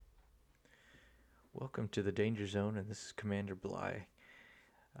Welcome to the Danger Zone, and this is Commander Bly.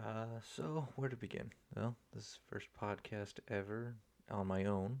 So, where to begin? Well, this is the first podcast ever on my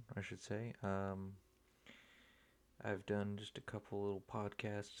own, I should say. I've done just a couple little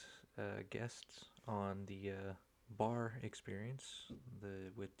podcast guests on the B.A.R experience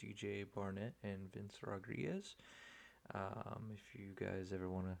with DJ Barnett and Vince Rodriguez. If you guys ever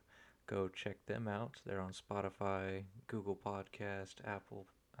want to go check them out, they're on Spotify, Google Podcast, Apple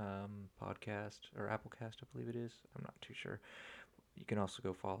Podcast, or Applecast, I believe it is. I'm not too sure. You can also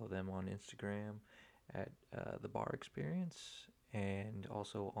go follow them on Instagram at the B.A.R Experience, and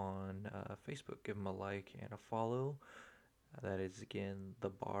also on Facebook. Give them a like and a follow. That is again the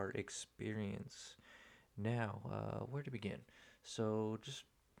B.A.R Experience. Now, where to begin? So, just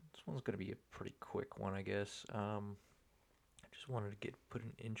this one's going to be a pretty quick one, I guess. I just wanted to put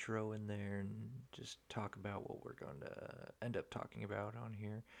an intro in there and just talk about what we're going to end up talking about on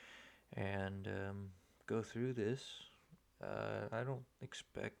here, and go through this. I don't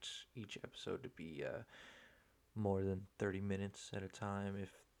expect each episode to be more than 30 minutes at a time,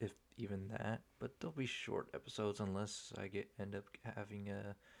 if even that. But they'll be short episodes unless I end up having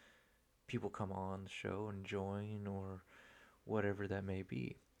people come on the show and join or whatever that may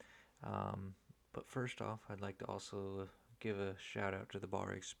be. But first off, I'd like to also give a shout out to the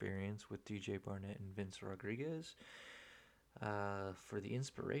B.A.R Experience with DJ Barnett and Vince Rodriguez for the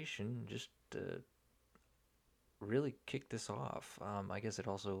inspiration just to really kick this off. I guess it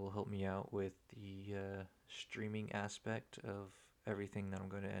also will help me out with the streaming aspect of everything that I'm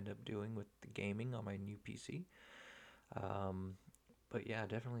going to end up doing with the gaming on my new PC. Um, but yeah,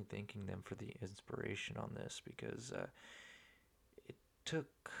 definitely thanking them for the inspiration on this because it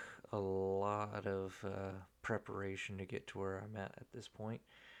took a lot of preparation to get to where I'm at this point.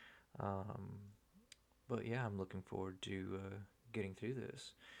 Um, but yeah, I'm looking forward to getting through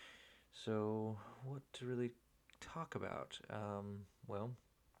this. So, what to really talk about? Well,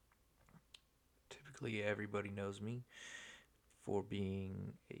 typically everybody knows me for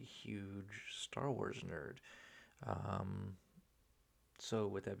being a huge Star Wars nerd. Um, so,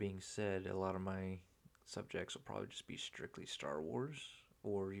 with that being said, a lot of my subjects will probably just be strictly Star Wars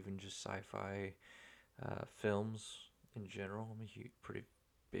or even just sci-fi films in general. I'm a pretty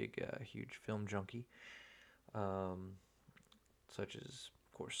big, huge film junkie, um, such as,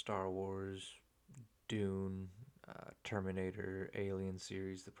 of course, Star Wars, Dune, Terminator, Alien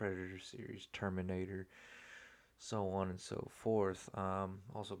series, the Predator series, Terminator, so on and so forth.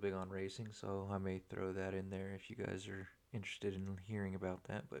 Also big on racing, so I may throw that in there if you guys are interested in hearing about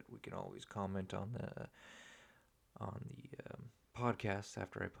that. But we can always comment on the podcast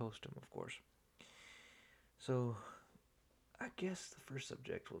after I post them, of course. So I guess the first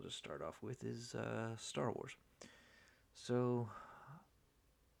subject we'll just start off with is Star Wars. So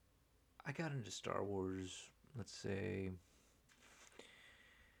I got into Star Wars, let's say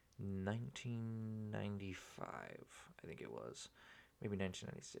 1995, I think it was, maybe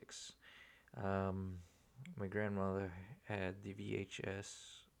 1996. Um, my grandmother had the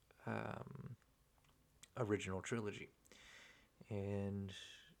VHS um, original trilogy, and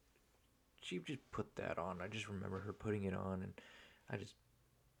she just put that on. I just remember her putting it on, and I just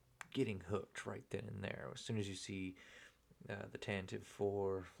getting hooked right then and there. As soon as you see the Tantive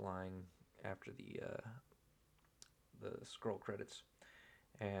 4 flying after the scroll credits,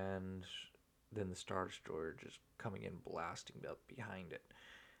 and then the Star Destroyer just coming in blasting up behind it.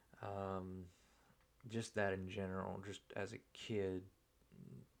 Um, just that in general, just as a kid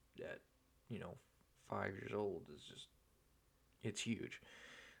at, you know, 5 years old is just, it's huge.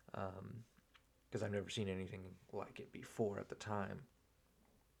 Because I've never seen anything like it before at the time.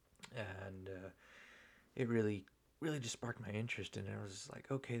 And it really just sparked my interest, and I was just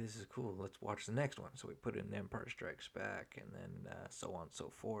like, okay, this is cool. Let's watch the next one. So we put it in Empire Strikes Back, and then so on and so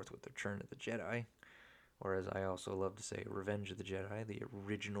forth with Return of the Jedi, or as I also love to say, Revenge of the Jedi, the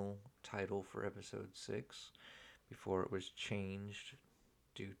original title for Episode 6, before it was changed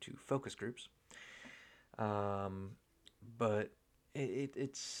due to focus groups. But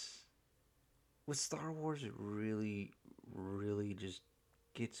it's with Star Wars, it really just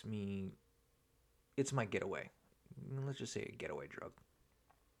gets me. It's my getaway. Let's just say a getaway drug.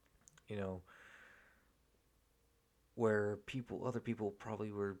 You know, where other people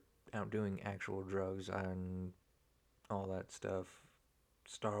probably were out doing actual drugs and all that stuff.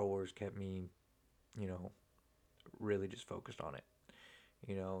 Star Wars kept me, you know, really just focused on it.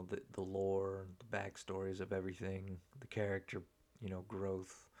 You know, the lore, the backstories of everything, the character,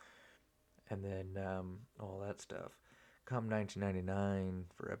 growth, and then all that stuff. Come 1999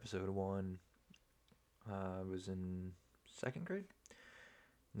 for episode 1, I was in second grade?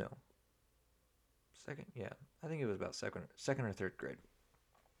 No. second, yeah, I think it was about second or third grade.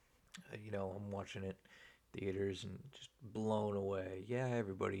 I'm watching it theaters and just blown away. Yeah,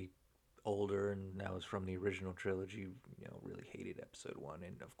 everybody older and that was from the original trilogy, really hated episode one.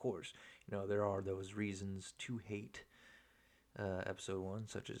 And of course, there are those reasons to hate episode one,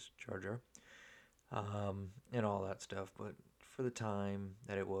 such as Jar Jar, and all that stuff. But for the time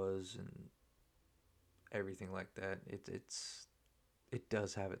that it was and everything like that, it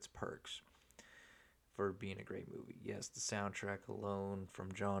does have its perks for being a great movie. Yes, the soundtrack alone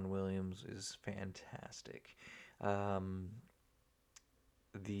from John Williams is fantastic. Um,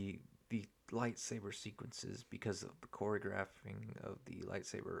 the lightsaber sequences, because of the choreographing of the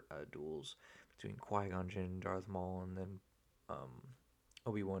lightsaber duels between Qui-Gon Jinn and Darth Maul, and then um,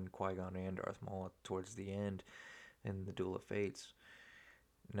 Obi-Wan, Qui-Gon, and Darth Maul towards the end in the Duel of Fates.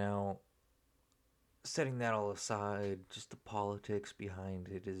 Now, setting that all aside, just the politics behind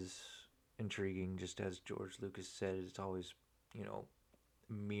it is intriguing. Just as George Lucas said, it's always, you know,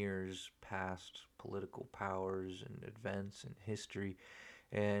 mirrors past political powers and events and history.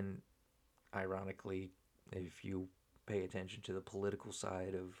 And ironically, if you pay attention to the political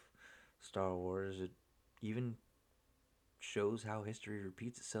side of Star Wars, it even shows how history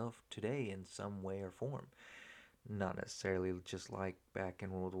repeats itself today in some way or form. Not necessarily just like back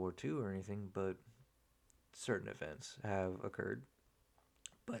in World War II or anything, but certain events have occurred.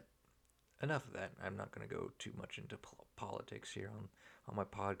 But enough of that. I'm not going to go too much into politics here on my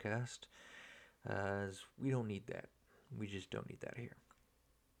podcast, as we don't need that. We just don't need that here.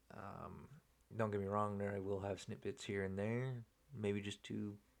 Um, don't get me wrong, there I will have snippets here and there, maybe just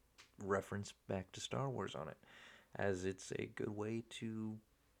to reference back to Star Wars on it, as it's a good way to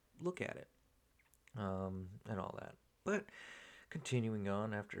look at it, and all that. But continuing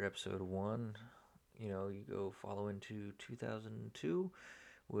on after episode one, you go follow into 2002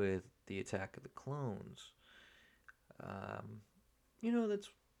 with the Attack of the Clones. Um, that's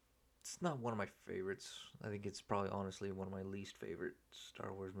it's not one of my favorites. I think it's probably honestly one of my least favorite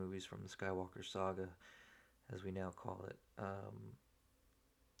Star Wars movies from the Skywalker saga, as we now call it. Of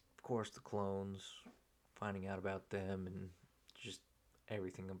course, the clones, finding out about them, and just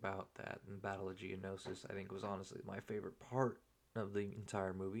everything about that, and Battle of Geonosis, I think was honestly my favorite part of the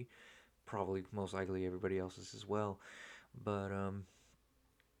entire movie. Probably most likely everybody else's as well. But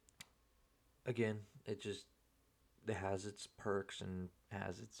again, it has its perks and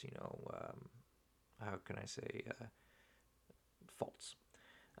has its how can I say faults.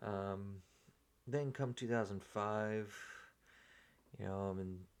 Um, then come 2005, I'm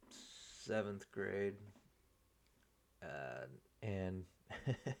in seventh grade, and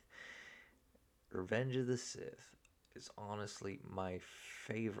Revenge of the Sith is honestly my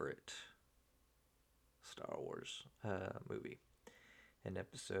favorite Star Wars movie and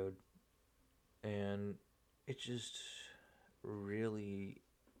episode, and it really,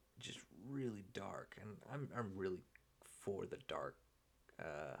 just really dark, and I'm really for the dark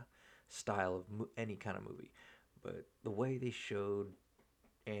uh, style of any kind of movie, but the way they showed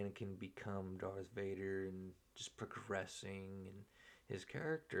Anakin become Darth Vader and just progressing and his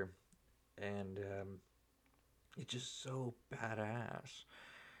character, and it's just so badass.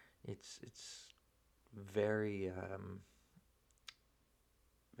 It's very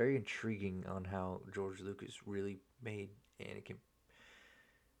very intriguing on how George Lucas really made Anakin,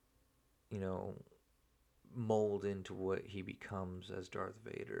 you know, mold into what he becomes as Darth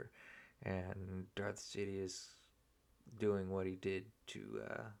Vader, and Darth Sidious doing what he did to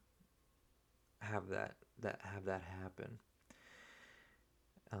have that happen.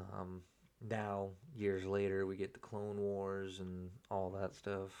 Um, Now, years later, we get the Clone Wars and all that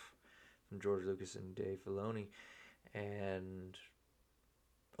stuff from George Lucas and Dave Filoni, and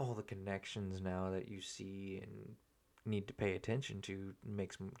all the connections now that you see and need to pay attention to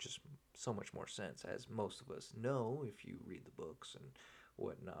makes just so much more sense, as most of us know if you read the books and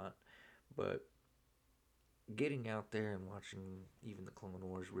whatnot. But getting out there and watching even the Clone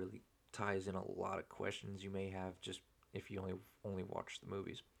Wars really ties in a lot of questions you may have just if you only watch the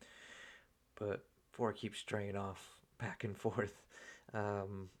movies. But before I keep straying off back and forth,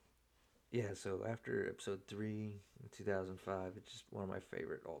 um, yeah. So after Episode 3 in 2005, it's just one of my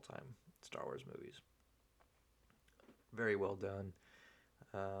favorite all-time Star Wars movies. Very well done.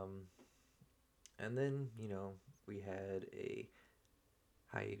 Um, and then we had a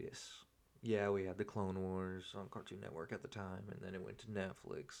hiatus. Yeah, we had the Clone Wars on Cartoon Network at the time, and then it went to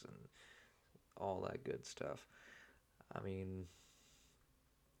Netflix and all that good stuff. I mean,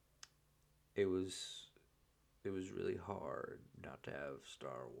 it was really hard not to have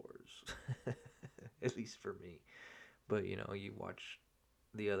Star Wars, at least for me. But you watch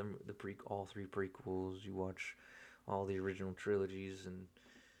all three prequels. You watch all the original trilogies, and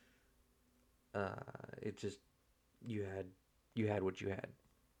it just you had you had what you had.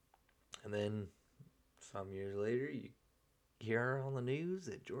 And then some years later, you hear on the news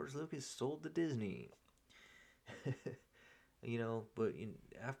that George Lucas sold to Disney. But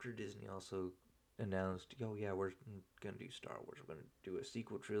after Disney also announced, oh yeah, we're gonna do Star Wars, we're gonna do a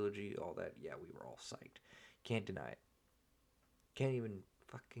sequel trilogy, all that. Yeah, we were all psyched. Can't deny it. Can't even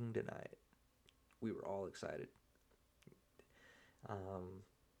fucking deny it. We were all excited. Um,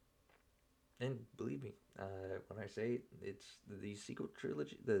 and believe me, when I say it's the sequel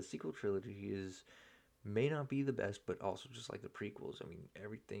trilogy, the sequel trilogy is may not be the best, but also just like the prequels. I mean,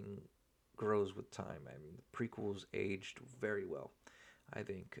 everything grows with time. I mean, the prequels aged very well. I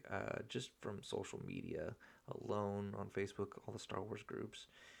think just from social media alone, on Facebook, all the Star Wars groups,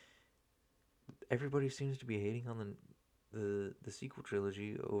 everybody seems to be hating on the sequel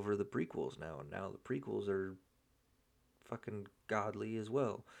trilogy over the prequels now. And now the prequels are fucking godly as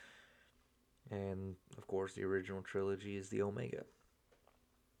well. And of course, the original trilogy is the Omega.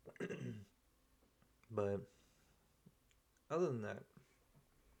 But other than that,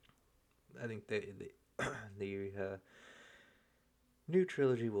 I think the new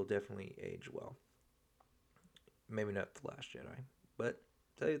trilogy will definitely age well. Maybe not The Last Jedi, but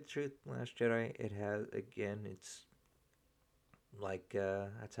to tell you the truth, Last Jedi, it has, again, it's like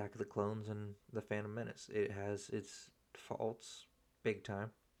Attack of the Clones and The Phantom Menace. It has its faults, big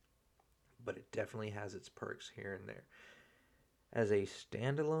time, but it definitely has its perks here and there. As a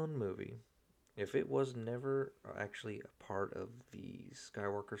standalone movie, if it was never actually a part of the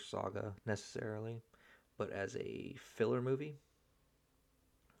Skywalker saga necessarily, but as a filler movie,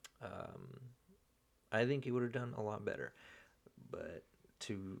 um, I think it would have done a lot better. But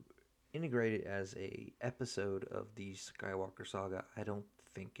to integrate it as a episode of the Skywalker saga, I don't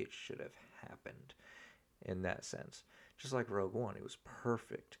think it should have happened in that sense. Just like Rogue One, it was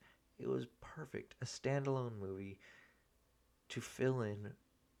perfect. It was perfect. A standalone movie to fill in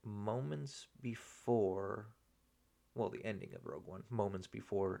moments before, well, the ending of Rogue One, moments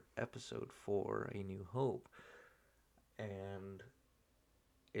before Episode 4, A New Hope. And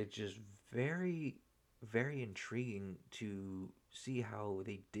it's just very, very intriguing to see how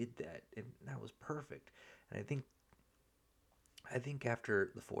they did that. And that was perfect. And I think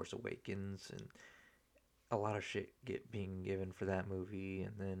after The Force Awakens and a lot of shit being given for that movie,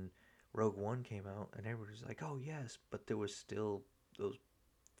 and then Rogue One came out, and everybody was like, "Oh yes," but there was still those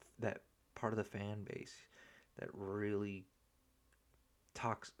that part of the fan base that really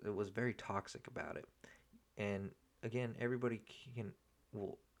it was very toxic about it. And again, everybody can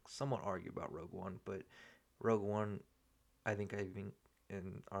will somewhat argue about Rogue One, but Rogue One, I think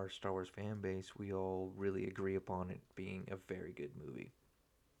in our Star Wars fan base, we all really agree upon it being a very good movie,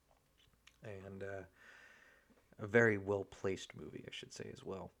 and a very well placed movie, I should say as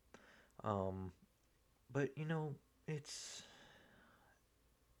well. Um, but it's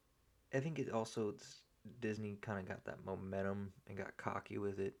I think it also Disney kind of got that momentum and got cocky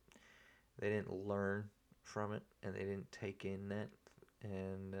with it. They didn't learn from it, and they didn't take in that.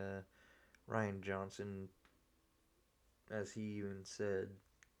 And Rian Johnson, as he even said,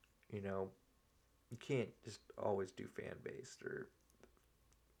 you know, you can't just always do fan based or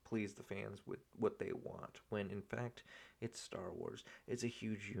please the fans with what they want. When in fact, it's Star Wars. It's a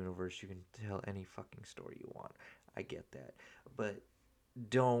huge universe. You can tell any fucking story you want. I get that, but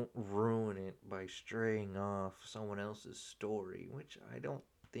don't ruin it by straying off someone else's story, which I don't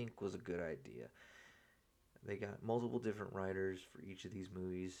think was a good idea. They got multiple different writers for each of these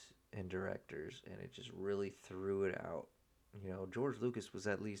movies and directors, and it just really threw it out. George Lucas was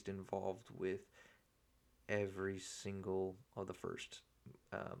at least involved with every single of the first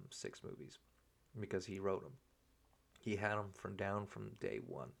six movies because he wrote them. He had them from day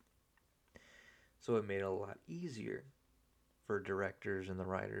one. So it made it a lot easier for directors and the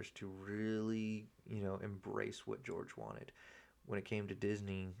writers to really, embrace what George wanted. When it came to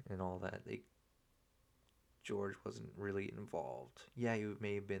Disney and all that, George wasn't really involved. Yeah, he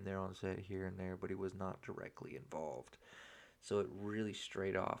may have been there on set here and there, but he was not directly involved. So it really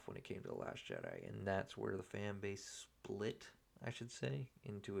strayed off when it came to The Last Jedi, and that's where the fan base split, I should say,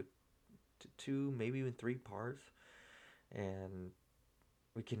 into two, maybe even three parts, and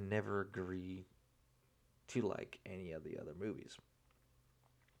we can never agree to like any of the other movies.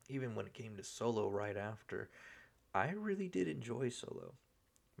 Even when it came to Solo right after, I really did enjoy Solo.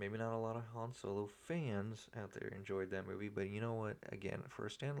 Maybe not a lot of Han Solo fans out there enjoyed that movie, but you know what? Again, for a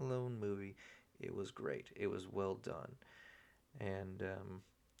standalone movie, it was great. It was well done. And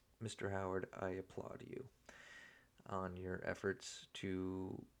Mr. Howard, I applaud you. on your efforts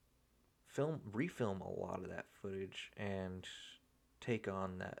to refilm a lot of that footage and take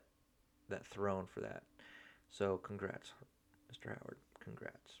on that throne for that. So congrats, Mr. Howard.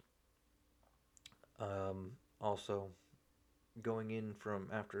 Congrats. Also, going in from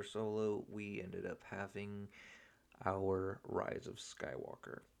after Solo, we ended up having our Rise of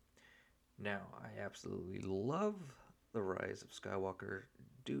Skywalker. Now, I absolutely love the Rise of Skywalker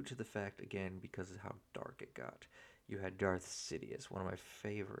due to the fact, again, because of how dark it got. You had Darth Sidious, one of my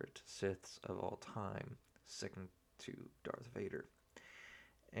favorite Siths of all time, second to Darth Vader.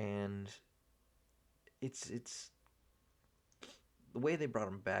 And it's the way they brought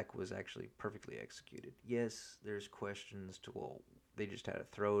him back was actually perfectly executed. Yes, there's questions to, well, they just had to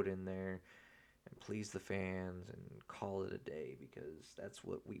throw it in there and please the fans and call it a day because that's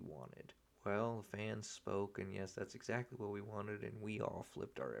what we wanted. Well, the fans spoke, and yes, that's exactly what we wanted, and we all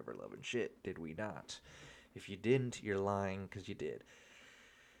flipped our ever-loving shit, did we not? If you didn't, you're lying, because you did.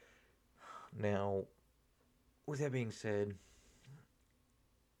 Now, with that being said,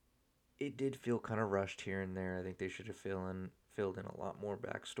 it did feel kind of rushed here and there. I think they should have filled in a lot more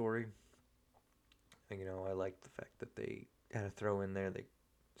backstory. You know, I like the fact that they had to throw in there that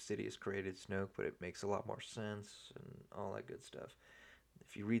Sidious created Snoke, but it makes a lot more sense and all that good stuff.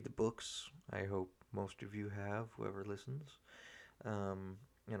 If you read the books, I hope most of you have, whoever listens, and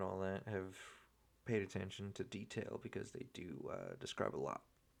all that, have paid attention to detail because they do describe a lot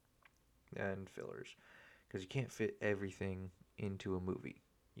and fillers. Because you can't fit everything into a movie.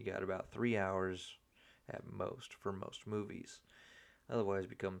 You got about 3 hours at most for most movies. Otherwise, it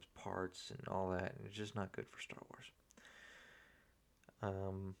becomes parts and all that, and it's just not good for Star Wars.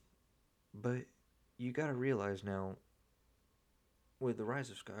 But you gotta realize now, with the Rise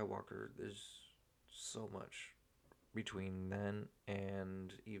of Skywalker, there's so much between then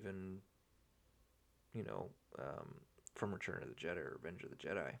and even, you know, from Return of the Jedi or Revenge of the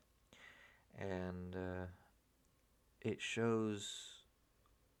Jedi. And it shows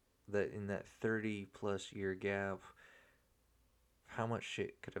that in that 30 plus year gap, how much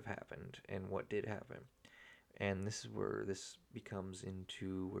shit could have happened and what did happen. And this is where this becomes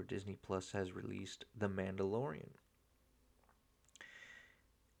into where Disney Plus has released The Mandalorian.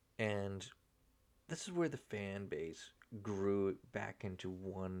 And this is where the fan base grew back into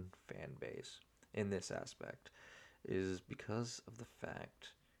one fan base in this aspect, is because of the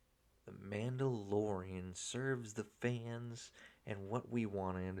fact The Mandalorian serves the fans and what we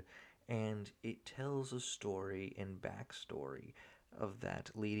wanted, and it tells a story and backstory of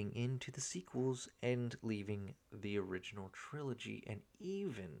that leading into the sequels and leaving the original trilogy and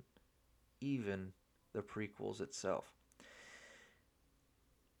even the prequels itself.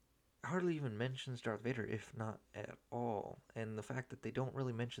 Hardly even mentions Darth Vader, if not at all. And the fact that they don't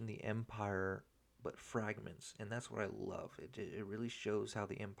really mention the Empire but fragments, and that's what I love. It really shows how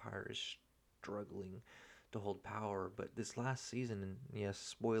the Empire is struggling to hold power. But this last season, and yes,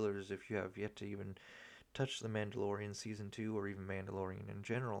 spoilers if you have yet to even touch The Mandalorian Season 2 or even Mandalorian in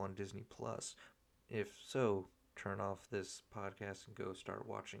general on Disney Plus. If so, turn off this podcast and go start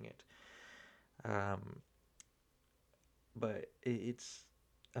watching it. But it's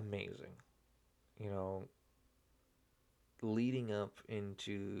amazing. You know, leading up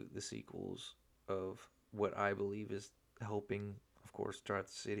into the sequels of what I believe is helping, of course, Darth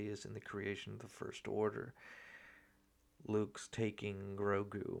Sidious in the creation of the First Order. Luke's taking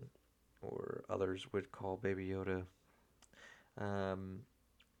Grogu, or others would call Baby Yoda.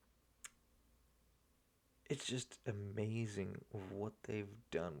 It's just amazing what they've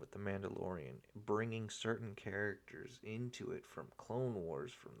done with The Mandalorian, bringing certain characters into it from Clone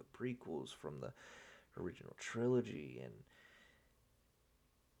Wars, from the prequels, from the original trilogy, and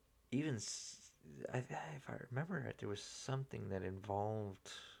even if I remember it, there was something that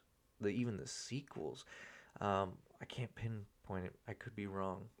involved even the sequels. I can't pinpoint it. I could be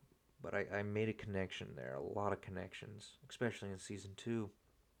wrong, but I made a connection there. A lot of connections, especially in season 2,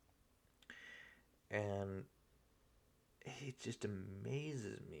 and it just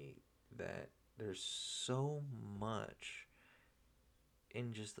amazes me that there's so much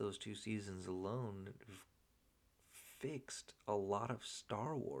in just those 2 seasons alone that have fixed a lot of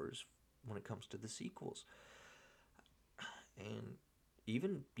Star Wars when it comes to the sequels, and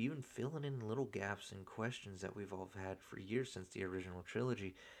even filling in little gaps and questions that we've all had for years since the original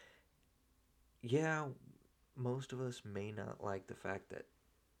trilogy. Yeah, most of us may not like the fact that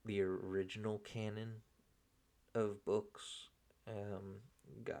the original canon of books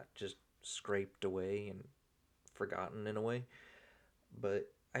got just scraped away and forgotten in a way,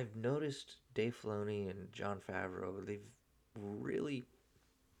 but I've noticed Dave Filoni and Jon Favreau, they've really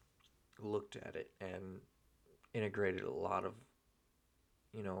looked at it and integrated a lot of,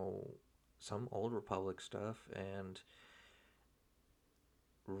 you know, some Old Republic stuff and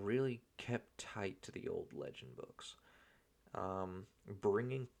really kept tight to the old legend books. Um,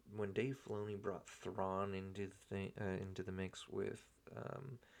 bringing when Dave Filoni brought Thrawn into the mix with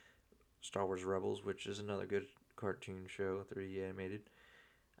um, Star Wars Rebels, which is another good cartoon show, 3D animated.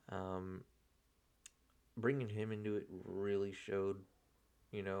 Um, Bringing him into it really showed,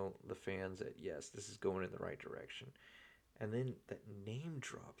 the fans that yes, this is going in the right direction. And then that name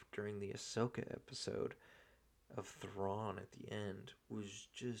drop during the Ahsoka episode of Thrawn at the end was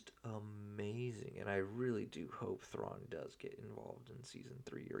just amazing. And I really do hope Thrawn does get involved in season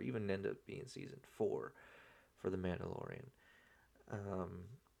 3 or even end up being season 4 for The Mandalorian. Um,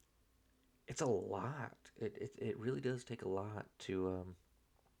 it's a lot. It really does take a lot to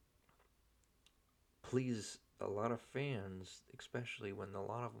please a lot of fans, especially when a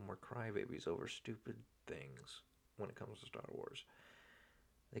lot of them were crybabies over stupid things when it comes to Star Wars.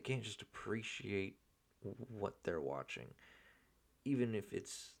 They can't just appreciate what they're watching, even if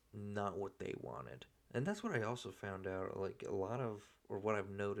it's not what they wanted. And that's what I also found out. Like a lot of, or what I've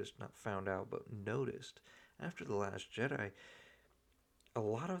noticed, not found out, but noticed after The Last Jedi, a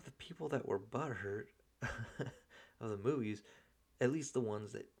lot of the people that were butthurt of the movies, at least the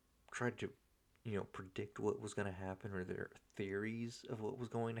ones that tried to, predict what was going to happen or their theories of what was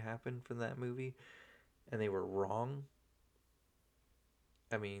going to happen from that movie, and they were wrong.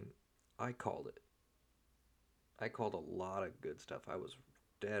 I mean, I called it. I called a lot of good stuff. I was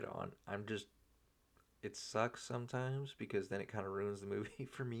dead on. It sucks sometimes because then it kind of ruins the movie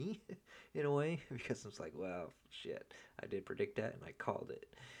for me in a way because it's like, well, shit, I did predict that and I called it.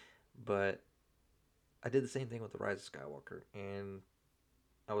 But I did the same thing with The Rise of Skywalker, and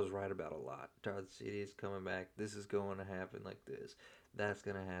I was right about a lot. Darth Sidious coming back. This is going to happen like this. That's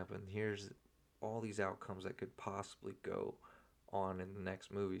going to happen. Here's all these outcomes that could possibly go on in the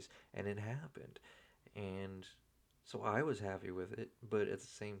next movies, and it happened. And so I was happy with it, but at the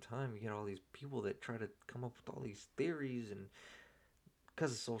same time, you get all these people that try to come up with all these theories, and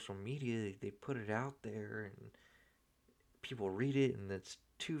because of social media, they put it out there, and people read it, and it's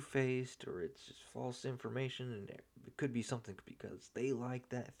two-faced or it's just false information, and it could be something because they like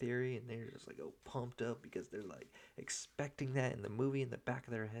that theory, and they're just like pumped up because they're like expecting that in the movie in the back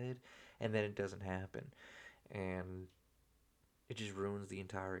of their head, and then it doesn't happen, and it just ruins the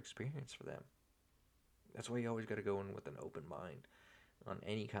entire experience for them. That's why you always got to go in with an open mind on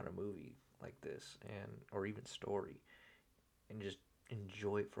any kind of movie like this, and or even story, and just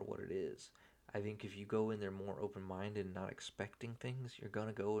enjoy it for what it is. I think if you go in there more open minded and not expecting things, you're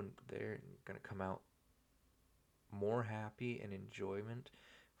gonna go in there and you're gonna come out more happy and enjoyment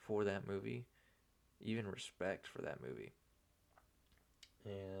for that movie, even respect for that movie.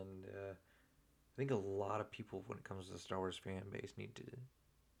 And I think a lot of people, when it comes to the Star Wars fan base, need to,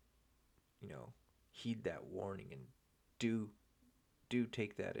 you know, heed that warning and do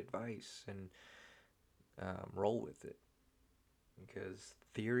take that advice and roll with it, because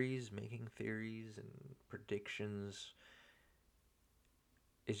making theories and predictions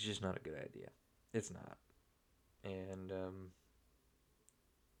is just not a good idea. It's not. And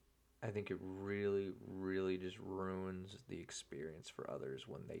I think it really, really just ruins the experience for others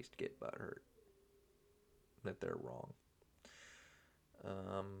when they get butthurt that they're wrong.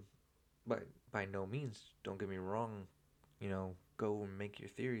 Um, by no means, don't get me wrong, go and make your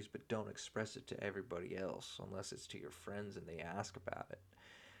theories, but don't express it to everybody else unless it's to your friends and they ask about it.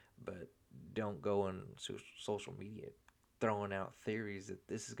 But don't go on social media throwing out theories that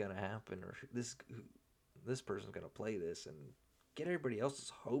this is gonna happen or this person's gonna play this and get everybody else's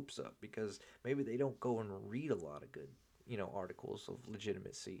hopes up, because maybe they don't go and read a lot of good, articles of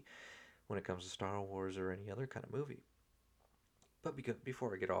legitimacy when it comes to Star Wars or any other kind of movie. But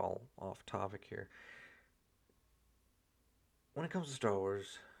before I get all off topic here, when it comes to Star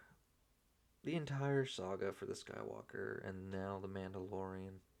Wars, the entire saga for the Skywalker and now the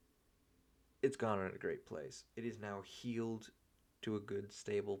Mandalorian, it's gone in a great place. It is now healed to a good,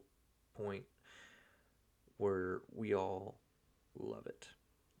 stable point where we all love it.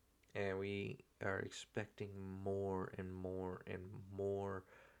 And we are expecting more and more and more,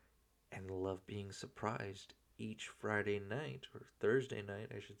 and love being surprised each Friday night, or Thursday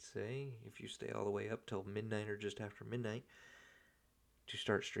night, I should say, if you stay all the way up till midnight or just after midnight, to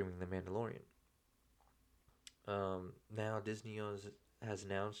start streaming The Mandalorian. Now Disney has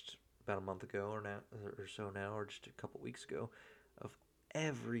announced about a month ago or so now, or just a couple weeks ago, of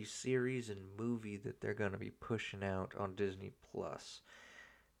every series and movie that they're going to be pushing out on Disney Plus.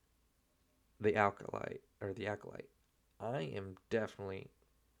 The Acolyte. I am definitely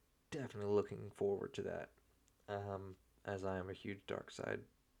looking forward to that. as I am a huge Dark Side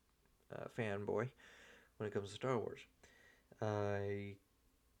fanboy when it comes to Star Wars. I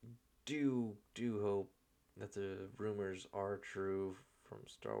do hope that the rumors are true from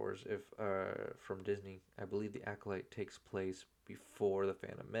Star Wars. If from Disney, I believe the Acolyte takes place before the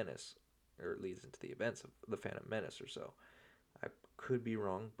Phantom Menace, or leads into the events of the Phantom Menace, or so. I could be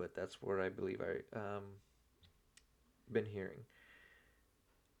wrong, but that's what I believe I been hearing.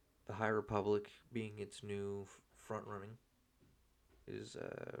 The High Republic being its new front running is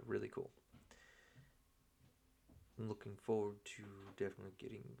really cool. I'm looking forward to definitely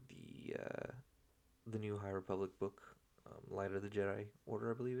getting the new High Republic book, Light of the Jedi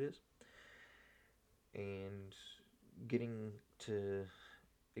Order, I believe it is, and getting to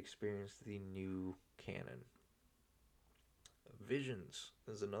experience the new canon. Visions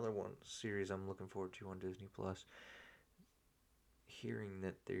is another one series I'm looking forward to on Disney Plus. Hearing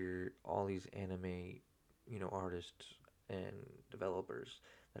that there are all these anime, artists and developers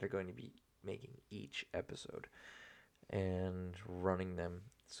that are going to be making each episode and running them.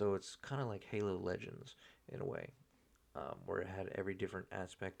 So it's kind of like Halo Legends in a way, where it had every different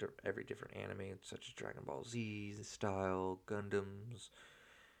aspect of every different anime, such as Dragon Ball Z style, Gundams,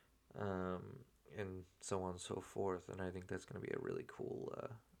 um, and so on and so forth. And I think that's going to be a really cool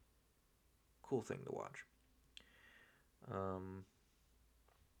thing to watch. Um,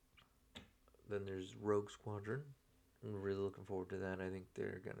 then there's Rogue Squadron. I'm really looking forward to that. I think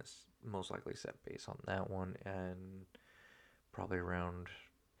they're gonna most likely set base on that one, and probably around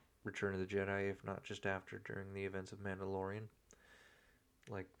Return of the Jedi, if not just after, during the events of Mandalorian,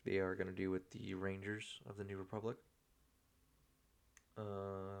 like they are gonna do with the Rangers of the New Republic.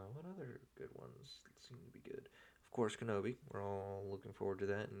 What other good ones seem to be good? Of course, Kenobi. We're all looking forward to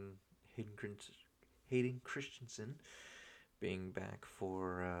that, and Hayden Christensen being back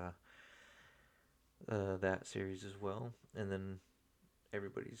for that series as well, and then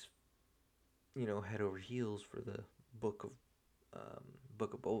everybody's head over heels for the book of um,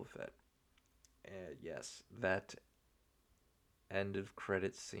 book of Boba Fett. And yes, that end of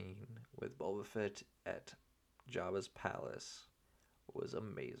credit scene with Boba Fett at Jabba's palace was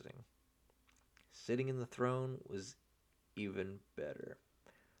amazing. Sitting in the throne was even better.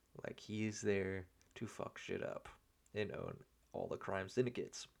 Like he's there to fuck shit up, all the crime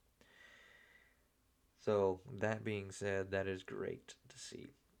syndicates. So that being said, that is great to see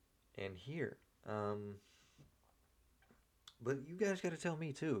and hear. But you guys got to tell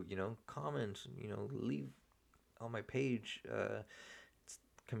me too. Comment. Leave on my page. It's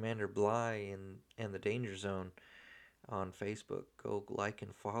Commander Bly and the Danger Zone on Facebook. Go like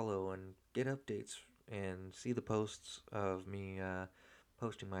and follow and get updates and see the posts of me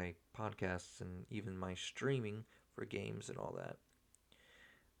posting my podcasts and even my streaming for games and all that.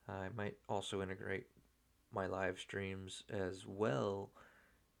 I might also integrate my live streams as well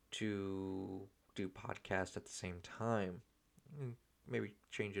to do podcasts at the same time. Maybe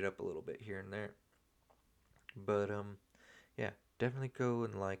change it up a little bit here and there. But yeah, definitely go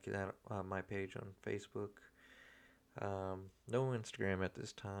and like that my page on Facebook. No Instagram at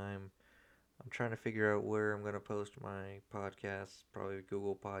this time. I'm trying to figure out where I'm going to post my podcasts. Probably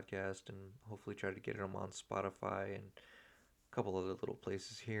Google Podcast, and hopefully try to get them on Spotify and a couple other little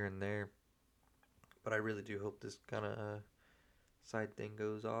places here and there. But I really do hope this kind of side thing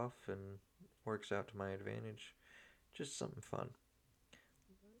goes off and works out to my advantage. Just something fun.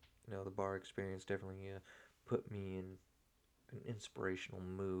 The bar experience definitely put me in an inspirational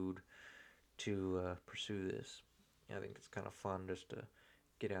mood to pursue this. I think it's kind of fun just to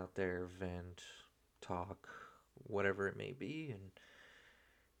get out there, vent, talk, whatever it may be, and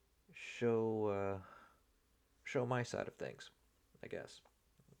show my side of things, I guess.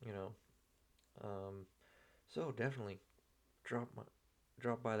 You know, um, so definitely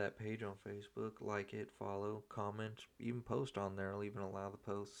drop by that page on Facebook, like it, follow, comment, even post on there. I'll even allow the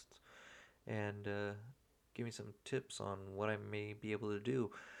posts, and give me some tips on what I may be able to do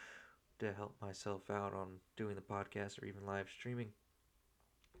to help myself out on doing the podcast or even live streaming.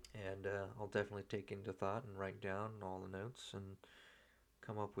 And I'll definitely take into thought and write down all the notes and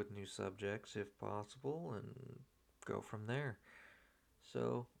come up with new subjects if possible and go from there.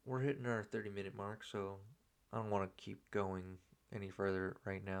 So we're hitting our 30-minute mark, so I don't want to keep going any further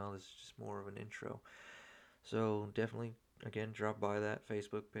right now. This is just more of an intro. So definitely, again, drop by that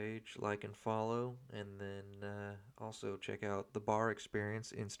Facebook page, like and follow, and then also check out the B.A.R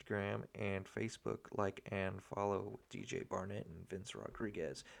Experience Instagram and Facebook, like and follow with DJ Barnett and Vince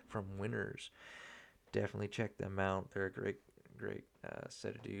Rodriguez from Winners. Definitely check them out. They're a great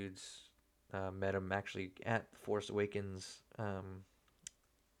set of dudes. Met them actually at the Force Awakens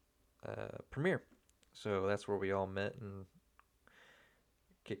premiere. So that's where we all met and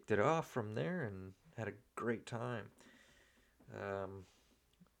kicked it off from there and had a great time. Um,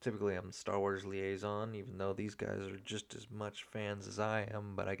 Typically, I'm the Star Wars liaison, even though these guys are just as much fans as I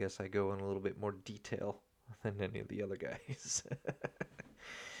am, but I guess I go in a little bit more detail than any of the other guys.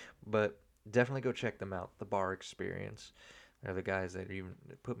 But definitely go check them out. The B.A.R Experience. They're the guys that even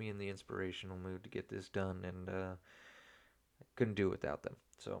put me in the inspirational mood to get this done, and couldn't do it without them.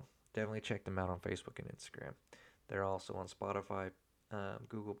 So definitely check them out on Facebook and Instagram. They're also on Spotify,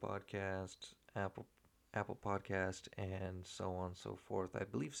 Google Podcast, Apple Podcast, and so on and so forth. I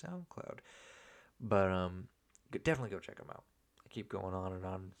believe SoundCloud. But definitely go check them out. I keep going on and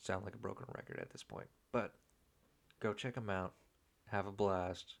on. Sound like a broken record at this point. But go check them out. Have a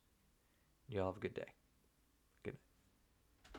blast. Y'all have a good day.